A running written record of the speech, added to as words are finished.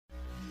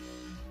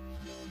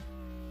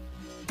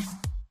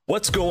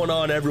What's going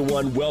on,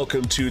 everyone?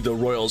 Welcome to the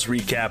Royals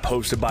Recap,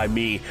 hosted by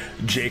me,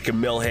 Jacob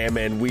Milham,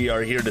 and we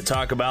are here to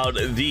talk about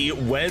the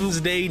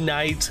Wednesday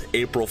night,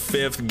 April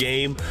 5th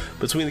game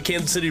between the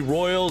Kansas City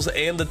Royals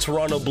and the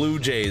Toronto Blue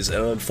Jays.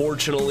 And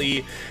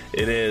unfortunately,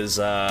 it has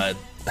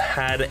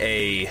had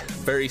a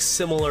very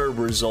similar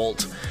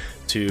result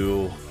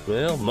to,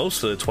 well,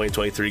 most of the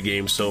 2023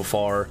 games so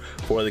far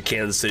for the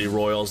Kansas City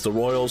Royals. The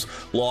Royals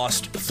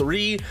lost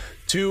 3-0.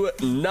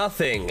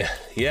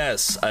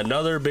 Yes,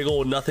 another big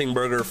old nothing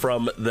burger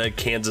from the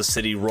Kansas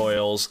City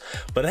Royals.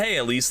 But hey,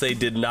 at least they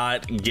did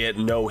not get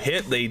no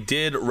hit. They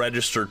did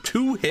register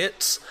 2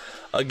 hits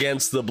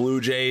against the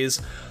Blue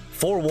Jays,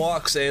 4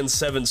 walks and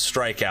 7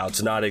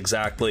 strikeouts.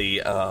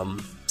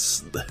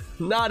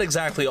 Not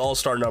exactly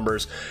all-star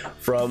numbers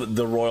from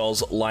the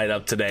Royals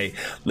lineup today.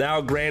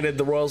 Now, granted,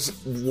 the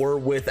Royals were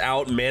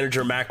without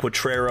manager Matt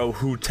Quatraro,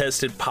 who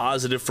tested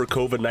positive for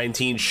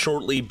COVID-19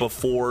 shortly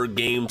before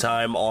game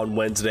time on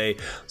Wednesday,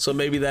 so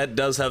maybe that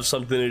does have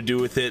something to do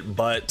with it.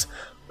 But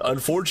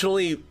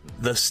unfortunately,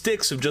 the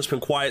sticks have just been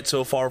quiet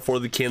so far for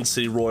the Kansas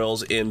City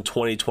Royals in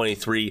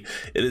 2023.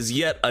 It is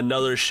yet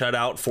another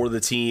shutout for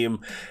the team,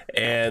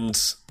 and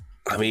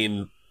I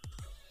mean,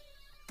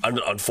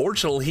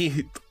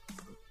 unfortunately,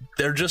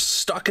 they're just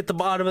stuck at the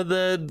bottom of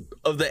the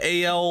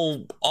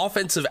AL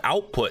offensive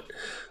output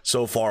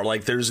so far.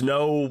 Like, there's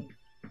no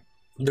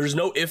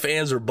ifs,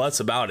 ands, or buts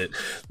about it.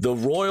 The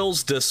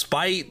Royals,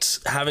 despite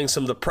having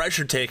some of the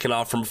pressure taken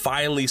off from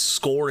finally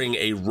scoring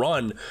a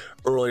run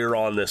earlier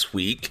on this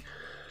week,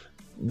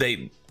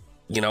 we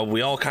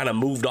all kind of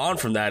moved on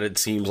from that, it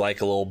seems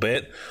like, a little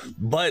bit,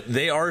 but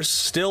they are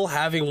still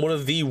having one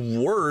of the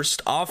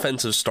worst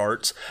offensive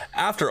starts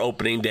after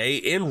opening day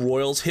in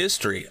Royals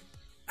history.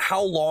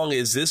 How long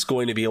is this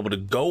going to be able to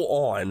go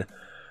on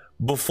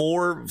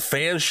before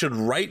fans should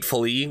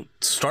rightfully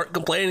start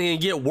complaining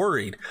and get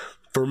worried?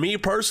 For me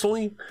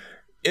personally,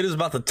 it is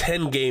about the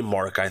 10-game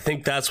mark. I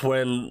think that's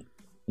when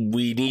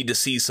we need to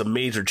see some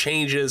major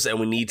changes,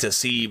 and we need to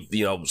see,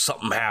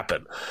 something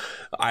happen.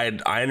 I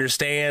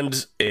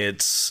understand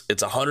it's a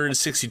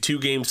 162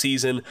 game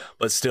season,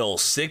 but still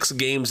 6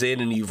 games in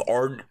and you've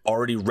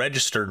already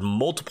registered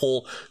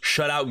multiple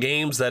shutout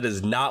games. That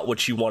is not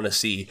what you want to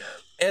see.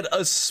 And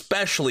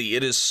especially,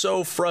 it is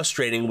so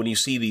frustrating when you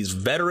see these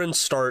veteran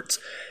starts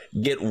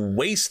get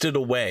wasted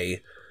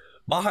away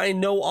behind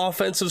no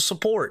offensive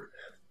support.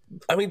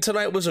 I mean,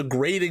 tonight was a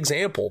great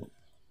example.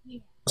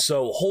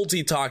 So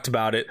Holtzy talked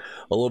about it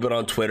a little bit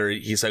on Twitter.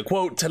 He said,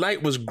 quote,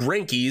 "Tonight was Zach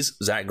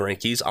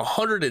Greinke's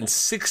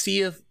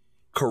 160th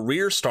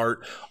career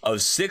start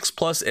of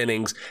 6+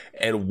 innings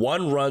and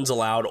 1 runs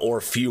allowed or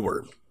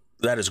fewer.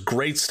 That is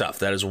great stuff.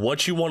 That is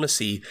what you want to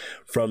see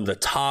from the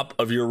top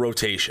of your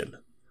rotation."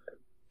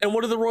 And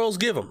what do the Royals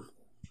give him?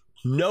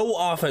 No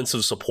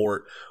offensive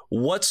support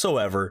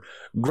whatsoever.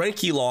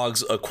 Greinke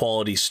logs a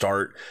quality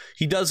start.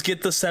 He does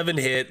get the 7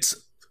 hits.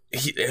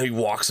 He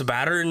walks a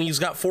batter and he's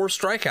got 4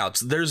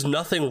 strikeouts. There's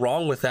nothing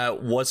wrong with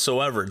that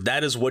whatsoever.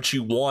 That is what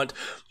you want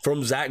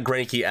from Zach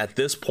Greinke at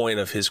this point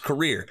of his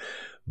career.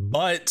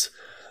 But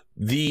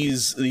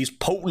these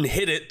potent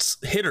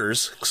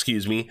hitters,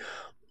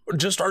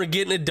 just aren't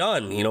getting it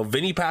done.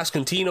 Vinny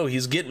Pasquantino,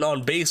 he's getting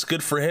on base.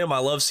 Good for him. I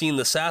love seeing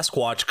the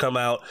Sasquatch come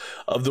out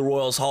of the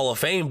Royals Hall of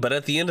Fame. But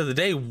at the end of the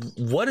day,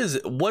 what does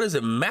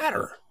it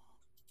matter?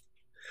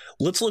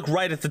 Let's look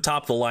right at the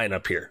top of the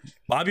lineup here.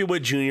 Bobby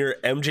Witt Jr.,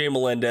 MJ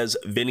Melendez,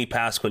 Vinny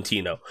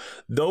Pasquantino.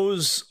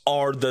 Those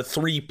are the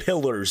 3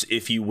 pillars,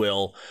 if you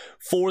will,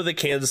 for the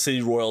Kansas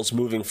City Royals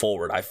moving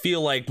forward. I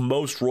feel like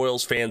most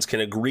Royals fans can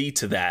agree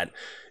to that.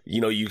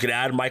 You can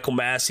add Michael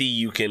Massey,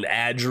 you can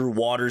add Drew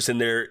Waters in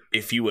there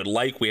if you would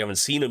like. We haven't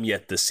seen him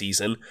yet this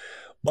season.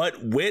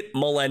 But Witt,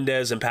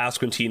 Melendez, and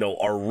Pasquantino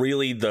are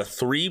really the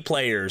 3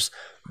 players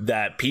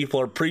that people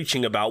are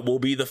preaching about will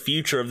be the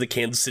future of the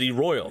Kansas City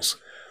Royals.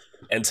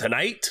 And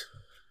tonight,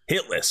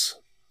 hitless.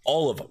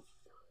 All of them.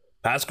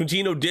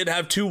 Pasquantino did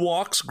have 2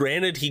 walks.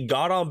 Granted, he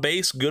got on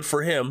base. Good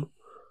for him.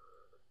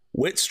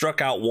 Witt struck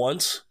out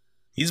once.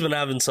 He's been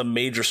having some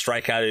major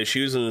strikeout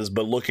issues and has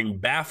been looking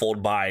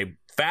baffled by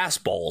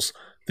fastballs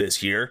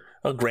this year.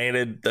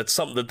 Granted, that's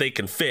something that they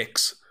can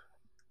fix.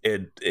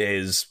 It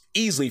is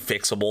easily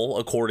fixable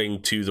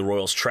according to the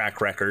Royals' track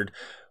record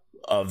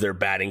of their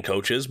batting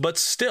coaches. But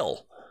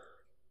still,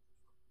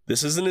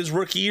 this isn't his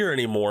rookie year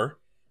anymore.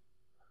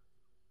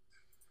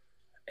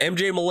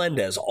 MJ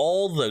Melendez,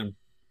 all the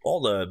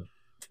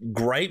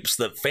gripes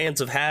that fans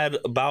have had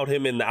about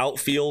him in the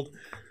outfield,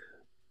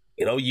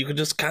 you can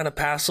just kind of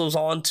pass those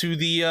on to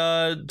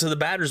the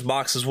batter's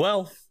box as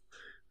well.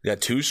 We got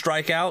 2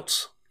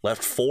 strikeouts,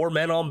 left 4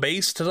 men on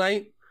base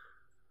tonight,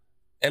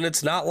 and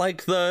it's not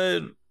like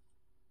the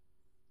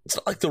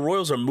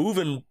Royals are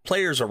moving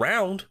players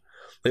around.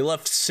 They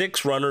left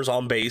 6 runners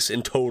on base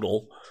in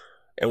total,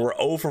 and we're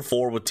 0 for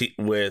 4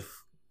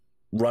 with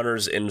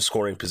runners in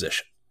scoring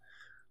position.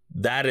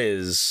 That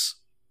is,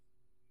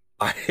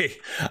 I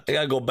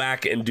gotta go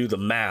back and do the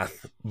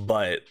math,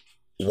 but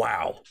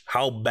wow,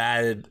 how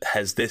bad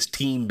has this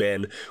team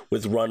been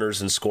with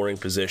runners in scoring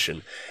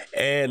position?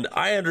 And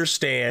I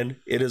understand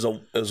it is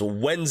a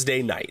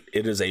Wednesday night.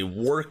 It is a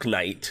work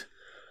night.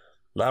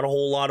 Not a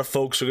whole lot of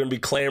folks are going to be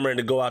clamoring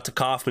to go out to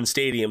Kauffman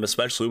Stadium,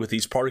 especially with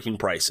these parking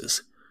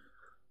prices.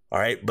 All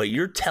right, but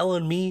you're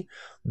telling me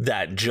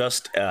that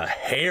just a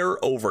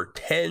hair over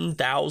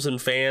 10,000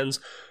 fans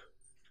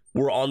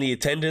were on the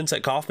attendance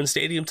at Kauffman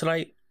Stadium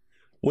tonight?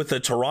 With the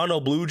Toronto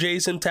Blue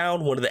Jays in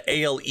town, one of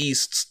the AL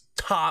East's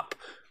top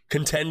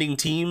contending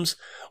teams,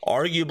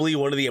 arguably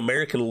one of the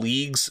American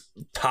League's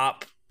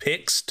top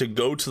picks to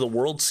go to the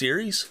World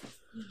Series,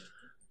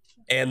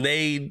 and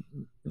they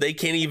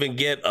can't even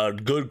get a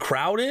good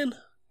crowd in.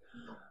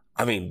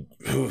 I mean,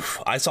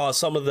 I saw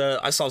some of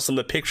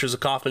the pictures of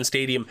Kauffman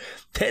Stadium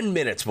 10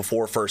 minutes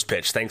before first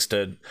pitch, thanks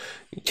to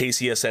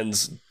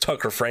KCSN's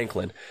Tucker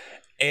Franklin,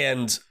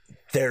 and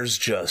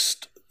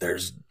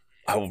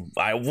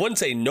I wouldn't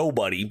say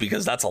nobody,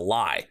 because that's a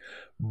lie,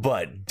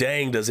 but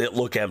dang, does it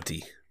look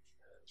empty.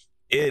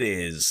 It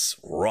is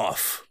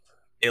rough.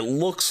 It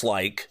looks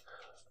like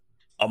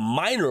a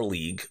minor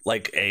league,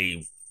 like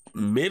a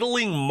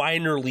middling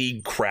minor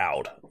league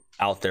crowd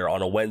out there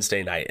on a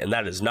Wednesday night, and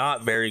that is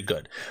not very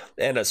good.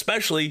 And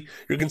especially,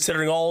 you're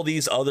considering all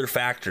these other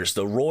factors.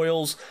 The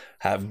Royals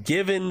have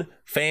given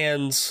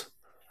fans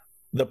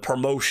the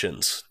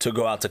promotions to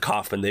go out to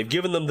Kauffman. They've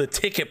given them the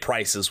ticket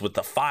prices with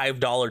the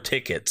 $5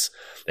 tickets.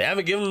 They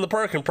haven't given them the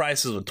parking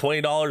prices with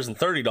 $20 and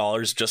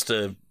 $30 just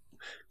to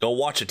go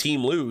watch a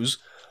team lose.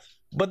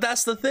 But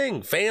that's the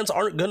thing. Fans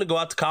aren't going to go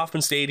out to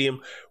Kauffman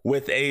Stadium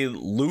with a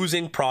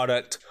losing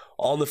product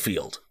on the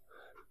field.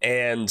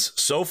 And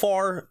so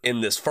far,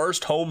 in this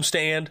first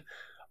homestand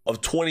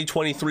of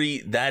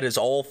 2023, that is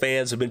all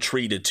fans have been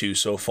treated to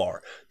so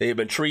far. They have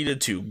been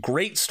treated to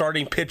great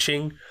starting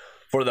pitching,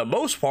 for the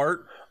most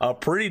part, a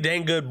pretty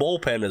dang good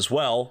bullpen as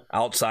well,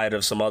 outside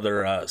of some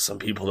other some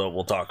people that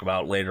we'll talk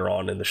about later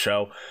on in the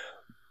show.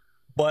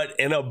 But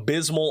an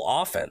abysmal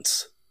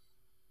offense.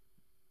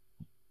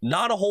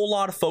 Not a whole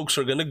lot of folks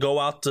are going to go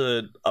out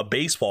to a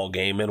baseball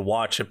game and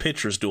watch a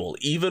pitcher's duel,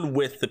 even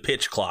with the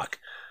pitch clock.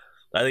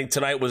 I think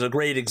tonight was a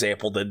great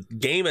example. The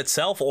game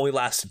itself only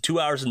lasted 2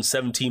 hours and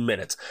 17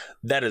 minutes.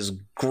 That is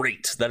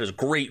great. That is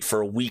great for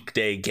a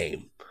weekday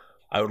game.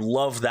 I would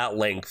love that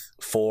length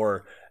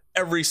for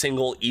every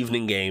single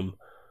evening game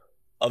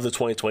of the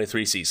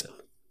 2023 season.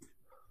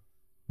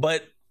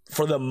 But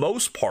for the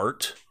most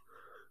part,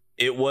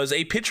 it was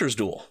a pitcher's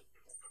duel.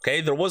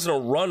 Okay, there wasn't a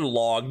run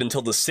logged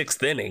until the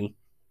 6th inning.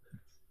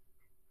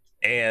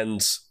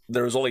 And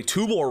there was only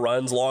 2 more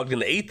runs logged in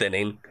the 8th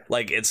inning.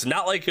 Like, it's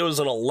not like it was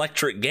an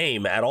electric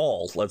game at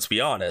all, let's be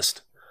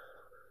honest.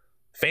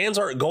 Fans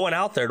aren't going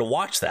out there to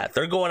watch that.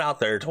 They're going out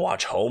there to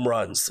watch home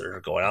runs.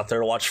 They're going out there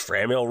to watch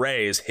Franmil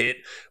Reyes hit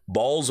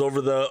balls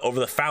over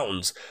the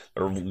fountains.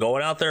 They're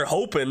going out there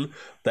hoping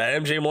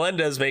that MJ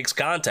Melendez makes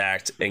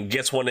contact and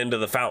gets one into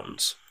the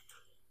fountains.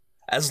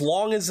 As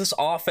long as this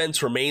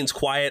offense remains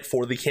quiet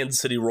for the Kansas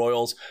City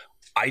Royals,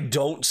 I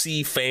don't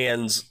see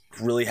fans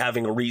really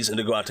having a reason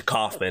to go out to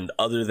Kauffman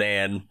other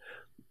than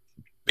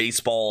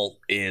baseball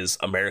is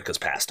America's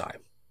pastime.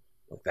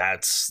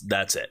 That's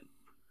it.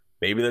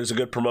 Maybe there's a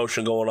good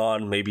promotion going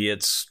on. Maybe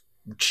it's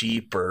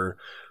cheap, or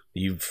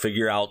you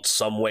figure out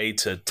some way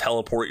to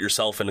teleport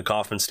yourself into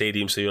Kauffman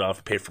Stadium so you don't have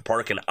to pay for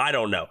parking. I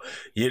don't know.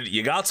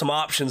 You got some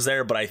options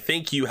there, but I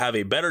think you have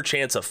a better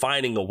chance of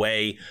finding a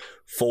way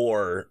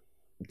for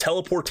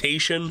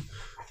teleportation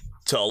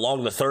to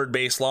along the third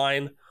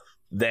baseline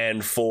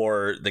than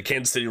for the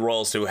Kansas City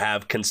Royals to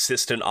have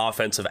consistent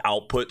offensive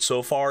output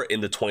so far in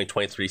the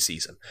 2023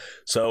 season.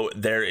 So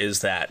there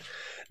is that.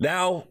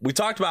 Now, we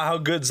talked about how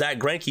good Zach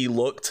Greinke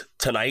looked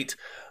tonight.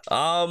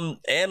 And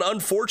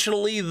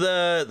unfortunately,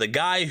 the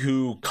guy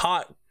who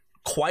caught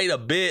quite a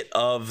bit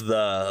of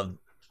the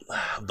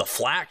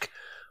flack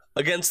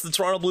against the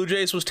Toronto Blue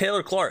Jays was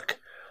Taylor Clark.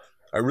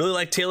 I really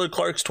like Taylor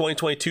Clark's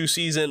 2022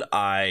 season.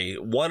 I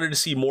wanted to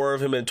see more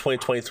of him in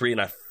 2023,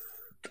 and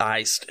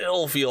I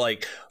still feel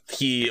like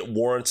he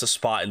warrants a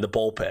spot in the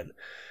bullpen.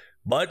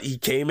 But he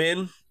came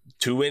in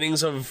 2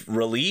 innings of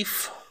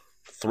relief,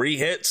 3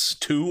 hits,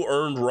 2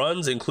 earned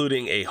runs,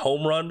 including a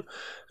home run,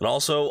 and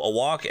also a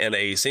walk and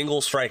a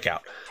single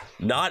strikeout.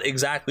 Not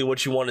exactly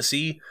what you want to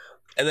see.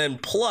 And then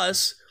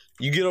plus,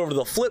 you get over to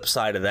the flip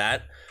side of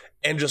that,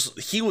 and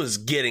just he was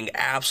getting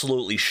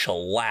absolutely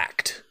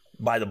shellacked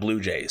by the Blue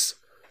Jays.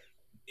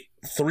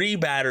 3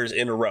 batters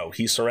in a row,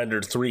 he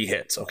surrendered 3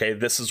 hits. Okay,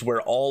 this is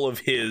where all of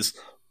his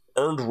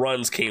earned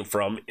runs came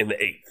from in the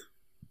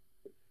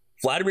 8th.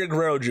 Vladimir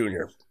Guerrero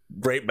Jr.,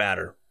 great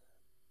batter.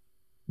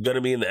 Going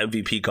to be in the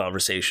MVP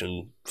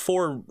conversation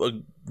for a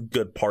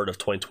good part of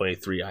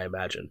 2023, I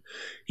imagine.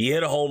 He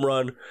hit a home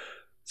run.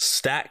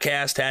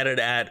 StatCast had it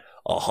at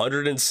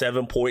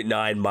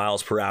 107.9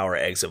 miles per hour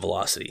exit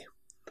velocity.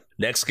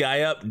 Next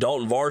guy up,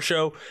 Dalton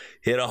Varsho,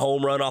 hit a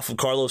home run off of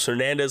Carlos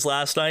Hernandez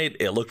last night.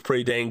 It looked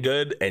pretty dang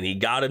good, and he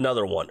got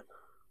another one.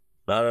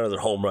 Not another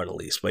home run, at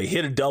least, but he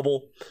hit a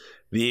double.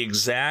 The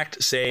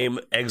exact same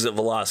exit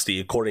velocity,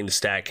 according to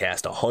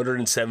StatCast,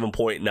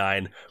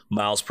 107.9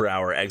 miles per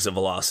hour exit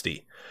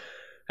velocity.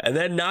 And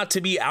then, not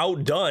to be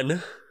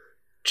outdone,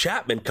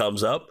 Chapman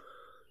comes up,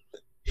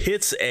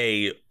 hits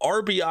a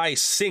RBI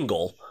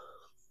single,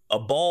 a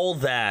ball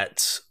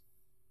that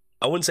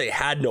I wouldn't say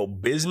had no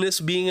business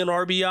being an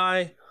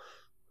RBI,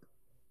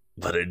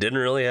 but it didn't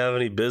really have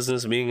any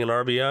business being an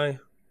RBI.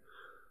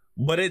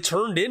 But it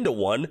turned into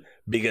one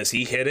because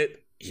he hit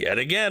it yet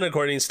again,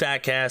 according to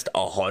StatCast,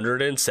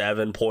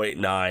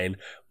 107.9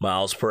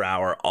 miles per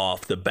hour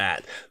off the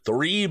bat.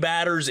 3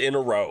 batters in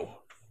a row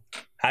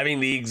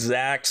having the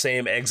exact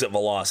same exit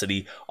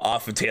velocity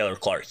off of Taylor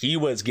Clarke. He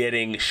was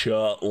getting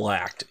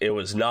shellacked. It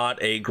was not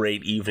a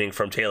great evening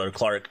from Taylor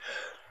Clarke.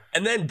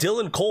 And then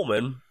Dylan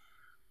Coleman,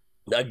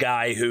 a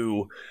guy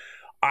who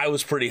I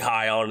was pretty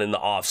high on in the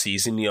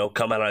offseason,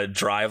 come out of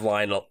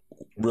Driveline,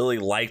 really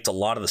liked a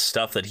lot of the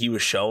stuff that he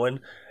was showing.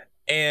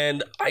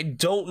 And I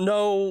don't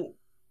know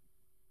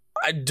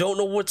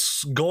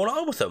what's going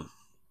on with him.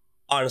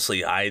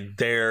 Honestly,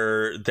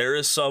 there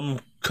is some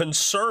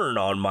concern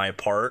on my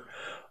part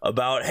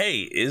about,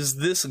 hey, is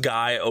this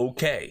guy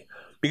okay?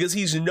 Because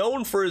he's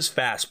known for his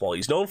fastball.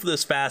 He's known for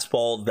this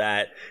fastball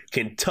that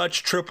can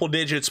touch triple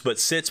digits but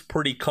sits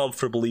pretty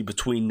comfortably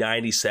between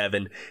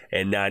 97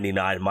 and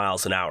 99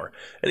 miles an hour.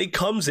 And he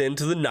comes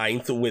into the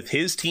 9th with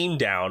his team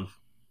down,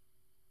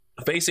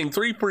 facing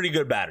 3 pretty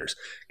good batters: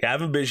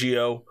 Gavin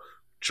Biggio,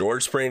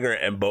 George Springer,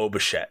 and Bo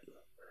Bichette.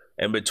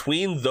 And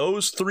between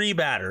those 3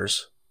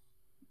 batters,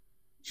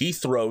 he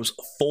throws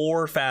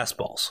 4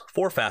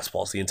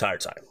 fastballs the entire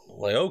time.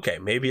 Like, okay,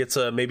 maybe it's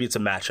a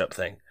matchup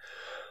thing.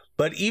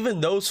 But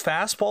even those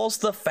fastballs,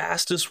 the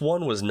fastest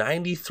one was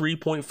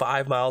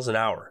 93.5 miles an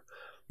hour.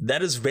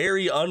 That is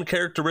very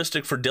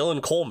uncharacteristic for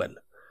Dylan Coleman.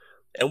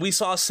 And we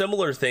saw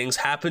similar things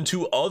happen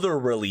to other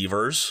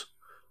relievers.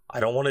 I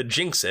don't want to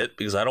jinx it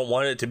because I don't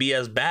want it to be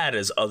as bad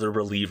as other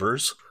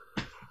relievers.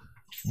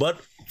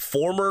 But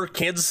former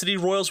Kansas City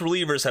Royals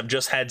relievers have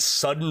just had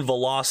sudden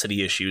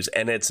velocity issues,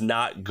 and it's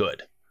not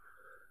good.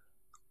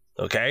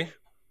 Okay?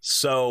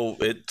 So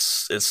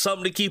it's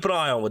something to keep an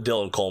eye on with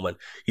Dylan Coleman.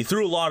 He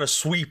threw a lot of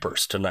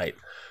sweepers tonight,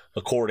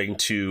 according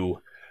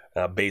to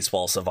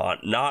Baseball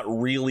Savant. Not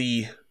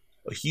really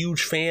a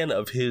huge fan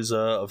of his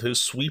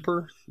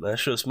sweeper.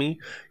 That's just me.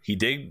 He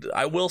did.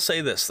 I will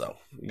say this though.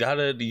 You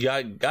gotta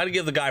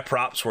give the guy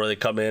props where they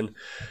come in.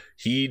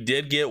 He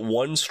did get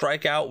 1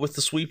 strikeout with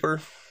the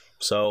sweeper,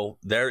 so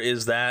there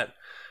is that.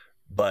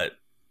 But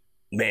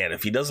man,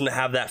 if he doesn't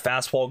have that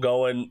fastball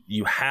going,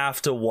 you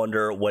have to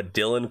wonder what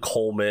Dylan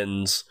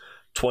Coleman's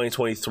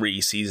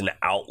 2023 season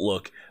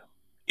outlook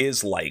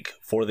is like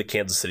for the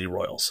Kansas City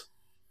Royals.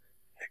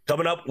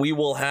 Coming up, we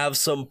will have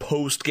some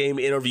post-game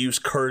interviews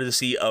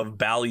courtesy of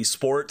Bally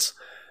Sports,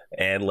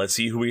 and let's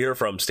see who we hear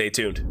from. Stay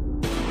tuned.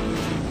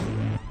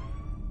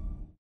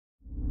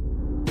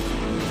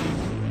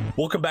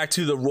 Welcome back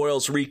to the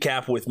Royals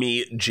Recap with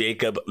me,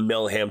 Jacob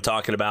Milham,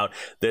 talking about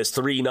this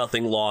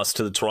 3-0 loss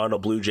to the Toronto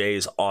Blue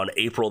Jays on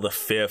April the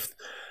 5th.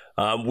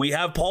 We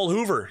have Paul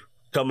Hoover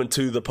coming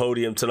to the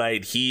podium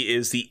tonight. He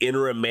is the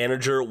interim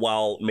manager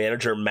while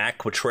manager Matt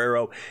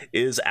Quatrero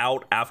is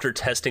out after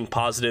testing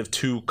positive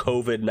to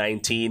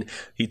COVID-19.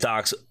 He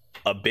talks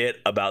a bit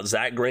about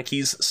Zach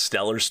Greinke's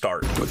stellar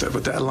start. With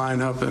that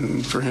lineup,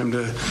 and for him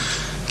to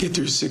get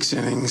through 6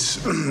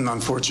 innings,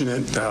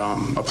 unfortunate,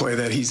 a play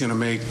that he's going to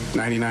make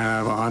 99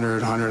 out of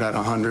 100, 100 out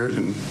of 100,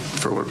 and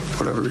for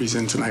whatever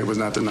reason, tonight was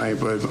not the night.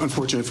 But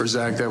unfortunate for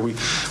Zach that we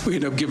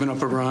ended up giving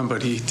up a run,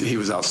 but he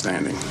was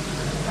outstanding.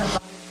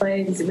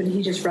 Would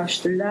he just rush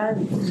through that?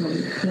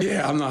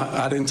 Yeah,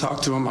 I didn't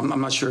talk to him. I'm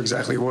not sure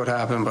exactly what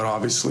happened, but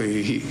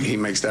obviously he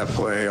makes that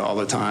play all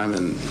the time,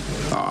 and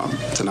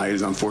tonight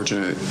is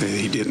unfortunate that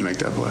he didn't make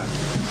that play.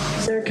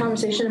 Is there a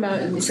conversation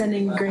about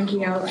sending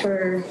Greinke out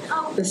for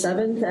the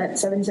 7th at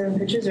 77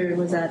 pitches, or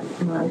was that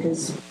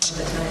his?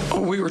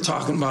 We were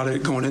talking about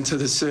it going into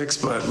the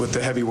 6th, but with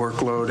the heavy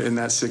workload in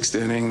that 6th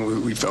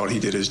inning, we felt he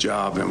did his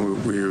job,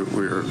 and we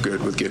were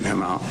good with getting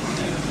him out.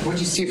 What did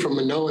you see from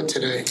Manoah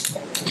today?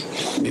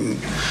 I mean,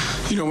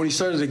 when he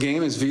started the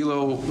game, his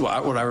velo,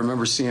 what I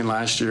remember seeing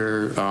last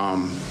year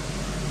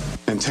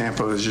in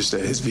Tampa was just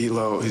that his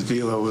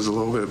velo was a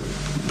little bit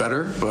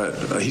better,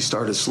 but he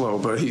started slow.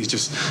 But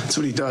that's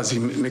what he does. He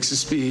mixes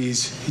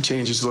speeds, he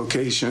changes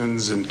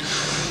locations, and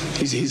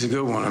he's a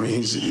good one. I mean,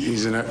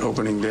 he's an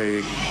opening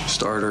day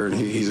starter, and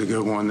he's a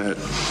good one that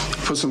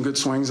put some good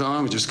swings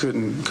on. We just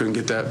couldn't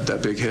get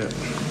that big hit.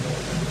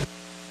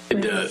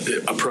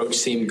 The approach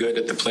seemed good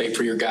at the plate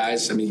for your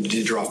guys. I mean, you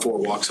did draw 4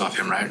 walks off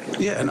him, right?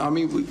 Yeah, and I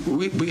mean,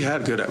 we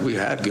had good at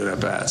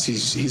bats.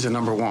 He's a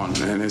number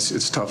 1, and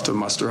it's tough to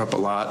muster up a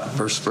lot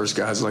versus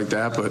guys like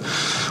that. But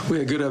we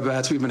had good at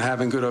bats. We've been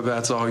having good at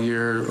bats all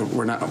year.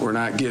 We're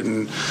not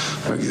getting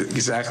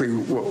exactly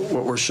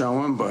what we're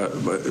showing, but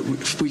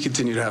if we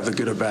continue to have the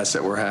good at bats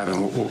that we're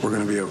having, we're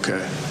going to be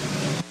okay.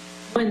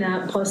 And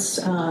that plus.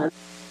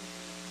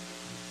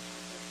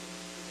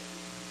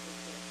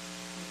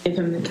 Give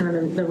him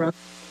the run.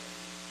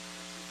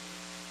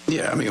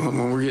 Yeah, I mean,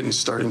 when we're getting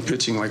starting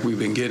pitching like we've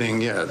been getting,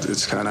 yeah,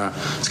 it's kind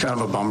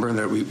of a bummer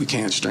that we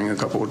can't string a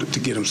couple to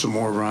get them some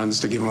more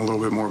runs, to give them a little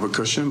bit more of a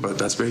cushion, but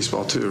that's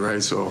baseball too,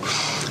 right? So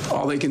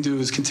all they can do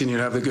is continue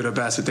to have the good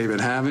at-bats that they've been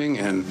having,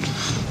 and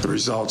the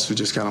results, we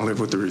just kind of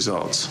live with the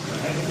results.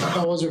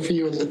 How was it for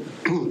you in the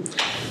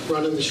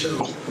running the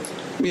show?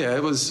 Yeah,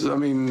 it was. I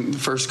mean, the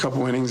first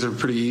couple innings are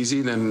pretty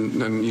easy. Then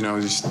you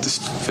know, just this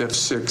 5th,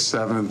 6th,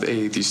 7th,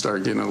 8th, you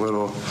starts getting a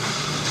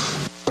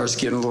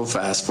little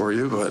fast for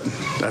you. But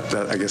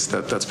that I guess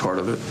that's part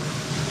of it.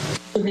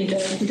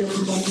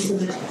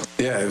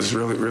 Yeah, it was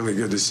really, really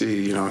good to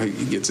see. You know,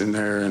 he gets in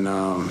there and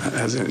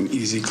has an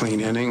easy, clean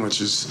inning, which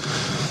is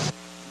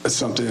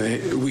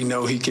something we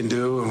know he can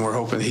do, and we're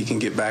hoping he can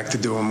get back to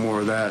doing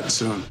more of that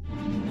soon.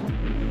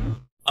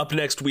 Up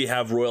next, we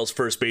have Royals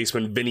first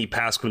baseman Vinny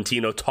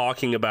Pasquantino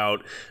talking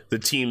about the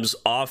team's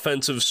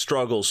offensive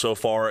struggles so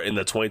far in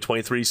the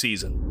 2023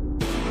 season.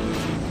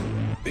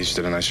 He just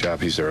did a nice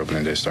job. He's their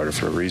opening day starter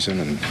for a reason,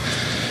 and,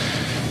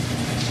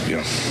 you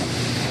know,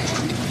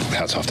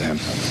 hats off to him.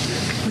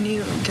 When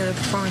you get a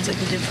performance like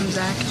you did from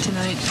Zach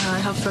tonight,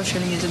 how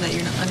frustrating is it that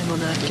you're not unable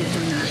to get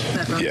him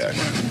that run?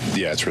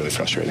 Yeah, it's really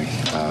frustrating.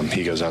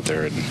 He goes out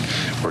there and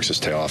works his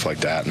tail off like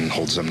that and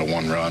holds them to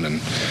 1 run, and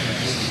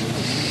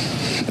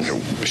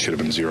it should have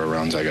been 0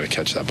 runs. I got to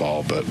catch that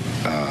ball, but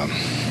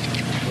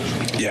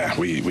yeah,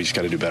 we just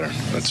got to do better.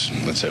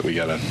 That's it. We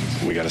gotta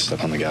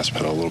step on the gas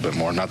pedal a little bit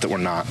more. Not that we're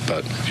not,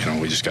 but you know,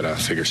 we just got to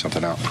figure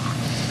something out.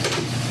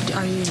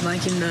 Are you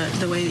liking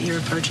the way that you're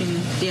approaching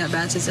the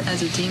at-bats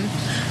as a team?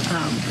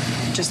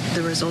 Just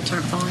the results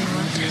aren't falling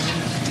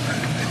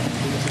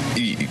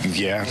in?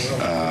 Yeah.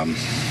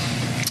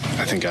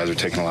 I think guys are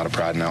taking a lot of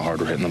pride in how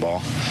hard we're hitting the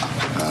ball.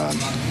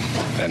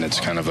 And it's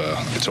kind of a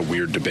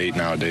weird debate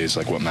nowadays,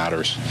 like what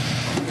matters.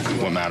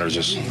 What matters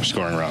is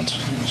scoring runs.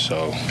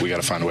 So we got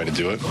to find a way to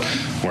do it.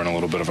 We're in a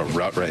little bit of a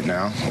rut right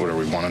now. What are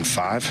we,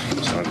 1-5?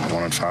 So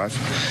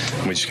 1-5.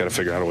 And we just got to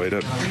figure out a way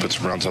to put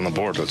some runs on the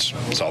board.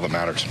 That's all that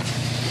matters.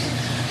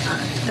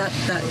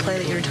 That play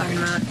that you were talking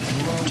about,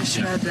 just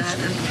read that,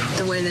 and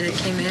the way that it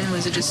came in,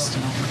 was it just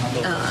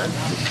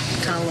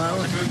kind of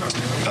low? And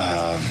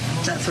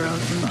that throw?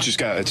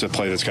 It's a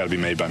play that's got to be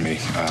made by me.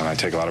 I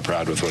take a lot of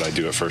pride with what I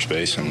do at first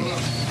base, and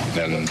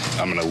then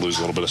I'm going to lose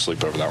a little bit of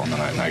sleep over that one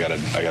tonight. And I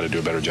got to do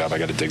a better job. I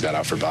got to dig that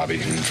out for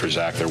Bobby, and for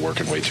Zach. They're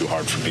working way too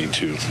hard for me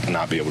to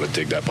not be able to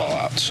dig that ball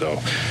out. So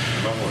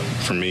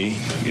for me,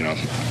 you know,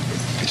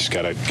 I just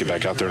got to get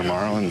back out there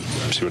tomorrow and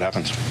see what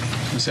happens.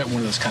 Was that one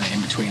of those kind of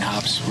in-between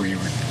hops where you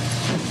were,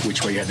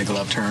 which way you had the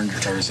glove turned,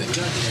 or is it?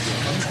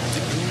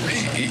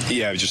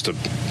 Yeah, just a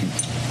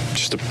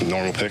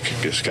normal pick.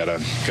 Just gotta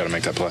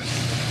make that play.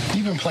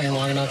 You've been playing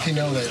long enough. You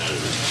know that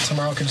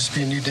tomorrow could just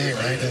be a new day,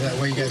 right? And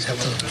that way you guys have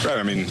to. Right.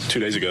 I mean,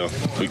 2 days ago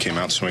we came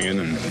out swinging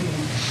and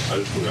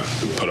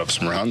put up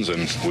some runs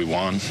and we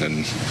won.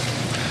 And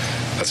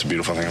that's the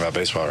beautiful thing about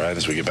baseball, right?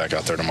 As we get back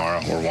out there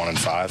tomorrow, we're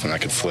 1-5, and that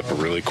could flip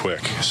really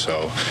quick.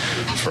 So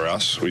for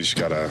us, we just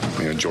gotta.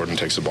 You know, Jordan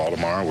takes the ball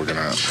tomorrow. We're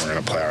gonna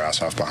play our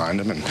ass off behind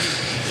him, and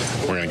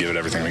we're gonna give it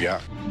everything we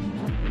got.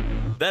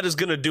 That is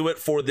going to do it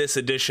for this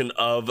edition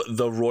of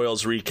the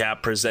Royals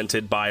Recap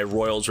presented by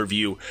Royals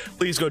Review.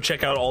 Please go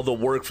check out all the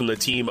work from the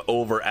team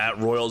over at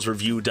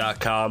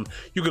royalsreview.com.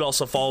 You can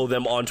also follow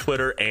them on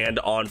Twitter and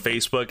on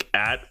Facebook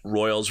at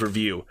Royals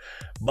Review.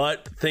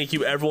 But thank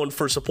you everyone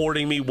for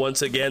supporting me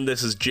once again.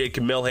 This is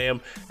Jacob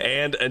Milham,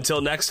 and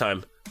until next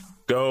time,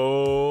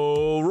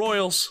 go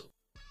Royals!